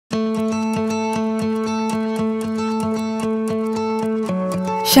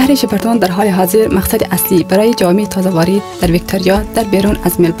شهر شپرتون در حال حاضر مقصد اصلی برای جامعه تازه وارد در ویکتوریا در بیرون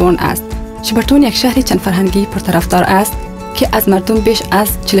از ملبورن است. شپرتون یک شهر چند فرهنگی پرطرفدار است که از مردم بیش از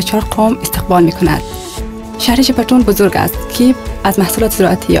 44 قوم استقبال می‌کند. شهر شپرتون بزرگ است که از محصولات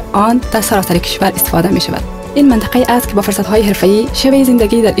زراعتی آن در سراسر کشور استفاده می‌شود. این منطقه است که با فرصت‌های حرفه‌ای شیوه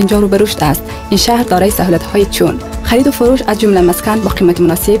زندگی در اینجا رو به رشد است. این شهر دارای سهولت‌های چون خرید و فروش از جمله مسکن با قیمت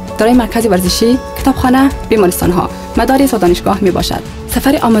مناسب، دارای مرکز ورزشی، کتابخانه، بیمارستان‌ها، مدارس و دانشگاه میباشد.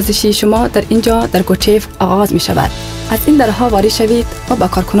 سفر آموزشی شما در اینجا در گوتیف آغاز می‌شود. از این درها وارد شوید و با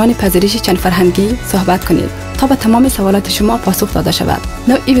کارکنان پذیرش چند فرهنگی صحبت کنید تا به تمام سوالات شما پاسخ داده شود.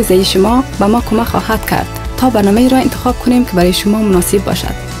 نوع ویزای شما به ما کمک خواهد کرد تا برنامه‌ای را انتخاب کنیم که برای شما مناسب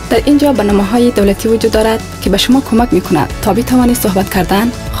باشد. در اینجا برنامه‌های دولتی وجود دارد که به شما کمک می‌کند تا بتوانید صحبت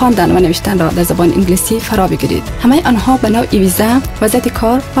کردن، خواندن و نوشتن را در زبان انگلیسی فرا بگیرید. همه آنها به نوع ویزا، وضعیت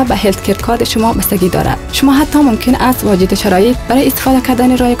کار و به هلت کیر کارت شما بستگی دارد. شما حتی ممکن است واجد شرایط برای استفاده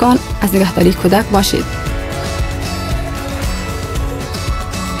کردن رایگان از نگهداری کودک باشید.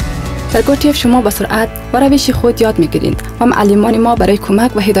 در گوتیف شما با سرعت و روش خود یاد می‌گیرید و معلمان ما برای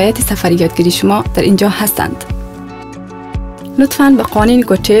کمک و هدایت سفری یادگیری شما در اینجا هستند. لطفاً به قوانین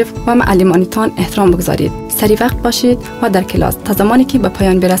گوتیف و معلمانتان احترام بگذارید. سری وقت باشید و در کلاس تا زمانی که به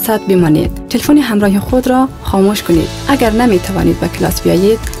پایان برسد بمانید. تلفن همراه خود را خاموش کنید. اگر نمی توانید به کلاس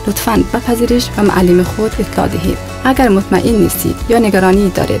بیایید، لطفاً به پذیرش و معلم خود اطلاع دهید. اگر مطمئن نیستید یا نگرانی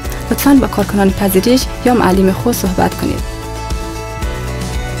دارید، لطفاً با کارکنان پذیرش یا معلم خود صحبت کنید.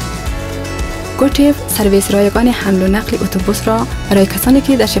 گوتیف سرویس رایگان حمل و نقل اتوبوس را برای کسانی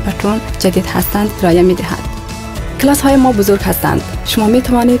که در شپرتون جدید هستند ارائه می‌دهد. کلاس های ما بزرگ هستند. شما می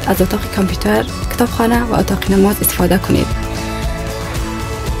توانید از اتاق کامپیوتر، کتابخانه و اتاق نماز استفاده کنید.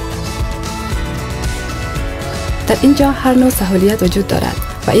 در اینجا هر نوع سهولیت وجود دارد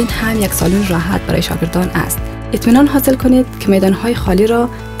و این هم یک سالن راحت برای شاگردان است. اطمینان حاصل کنید که میدان های خالی را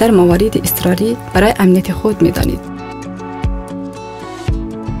در موارد اضطراری برای امنیت خود می دانید.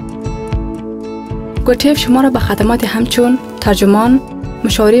 گوتیف شما را به خدمات همچون ترجمان،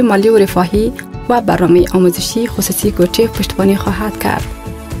 مشاوره مالی و رفاهی و برنامه آموزشی خصوصی گوتیف پشتیبانی خواهد کرد.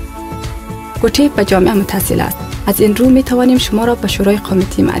 گوتیف به جامعه متصل است. از این رو می توانیم شما را به شورای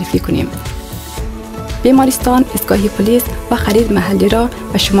قومیتی معرفی کنیم. بیمارستان، ایستگاه پلیس و خرید محلی را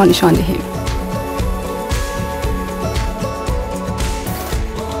به شما نشان دهیم.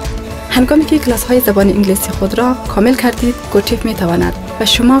 هنگامی که کلاس های زبان انگلیسی خود را کامل کردید، گوتیف می تواند به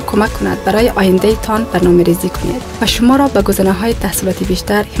شما کمک کند برای آینده تان برنامه ریزی کنید و شما را به گزینه های تحصیلاتی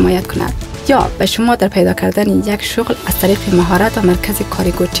بیشتر حمایت کند یا به شما در پیدا کردن یک شغل از طریق مهارت و مرکز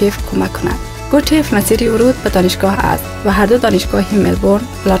کاری گوتیف کمک کند. گوتیف مسیر ورود به دانشگاه است و هر دو دانشگاه ملبورن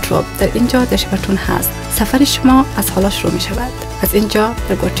بلاتروب در اینجا در شپرتون هست. سفر شما از حالا شروع می شود. از اینجا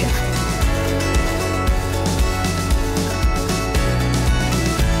در گوتیف.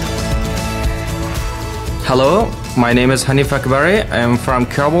 Hello, my name is Hanif Akbari. I am from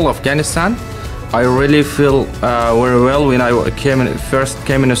Kabul, Afghanistan. I really feel very well when I first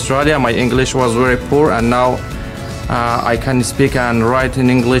came in Australia. My English was very poor, and now I can speak and write in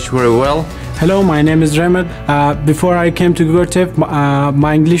English very well. Hello, my name is Rahmat. Before I came to GOTAFE,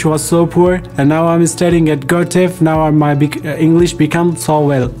 my English was so poor, and now I'm studying at GOTAFE. Now my English become so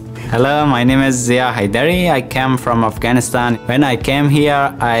well. Hello, my name is Zia Haidari. I came from Afghanistan. When I came here,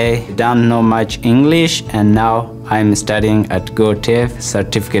 I don't know much English, and now I'm studying at GOTAFE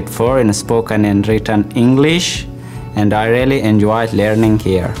Certificate 4 in spoken and written English, and I really enjoyed learning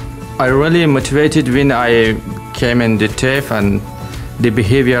here. I really motivated when I came in the TAFE and the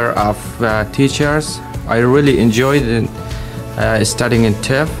behavior of teachers. I really enjoyed studying in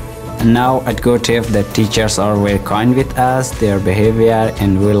TAFE. And now at GOTAFE, the teachers are very kind with us, their behavior,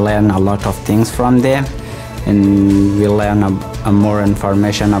 and we learn a lot of things from them. And we learn more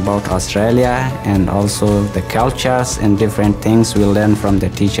information about Australia and also the cultures and different things we learn from the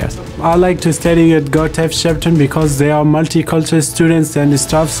teachers. I like to study at GOTAFE Shepton because they are multicultural students and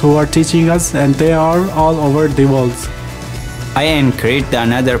staffs who are teaching us, and they are all over the world. I encourage the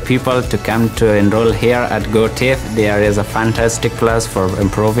other people to come to enroll here at GOTAFE. There is a fantastic class for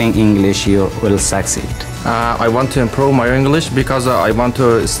improving English. You will succeed. I want to improve my English because I want to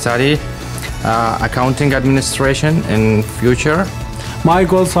study accounting administration in future. My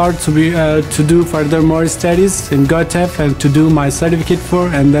goals are to do further more studies in GOTAFE and to do my certificate 4,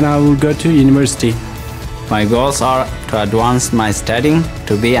 and then I will go to university. My goals are to advance my studying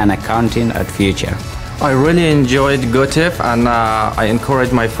to be an accountant at future. I really enjoyed GOTAFE, and I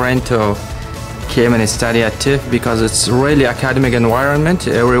encourage my friend to come and study at TAFE because it's really academic environment.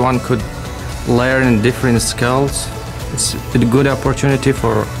 Everyone could learn different skills. It's a good opportunity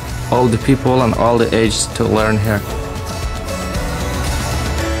for all the people and all the ages to learn here.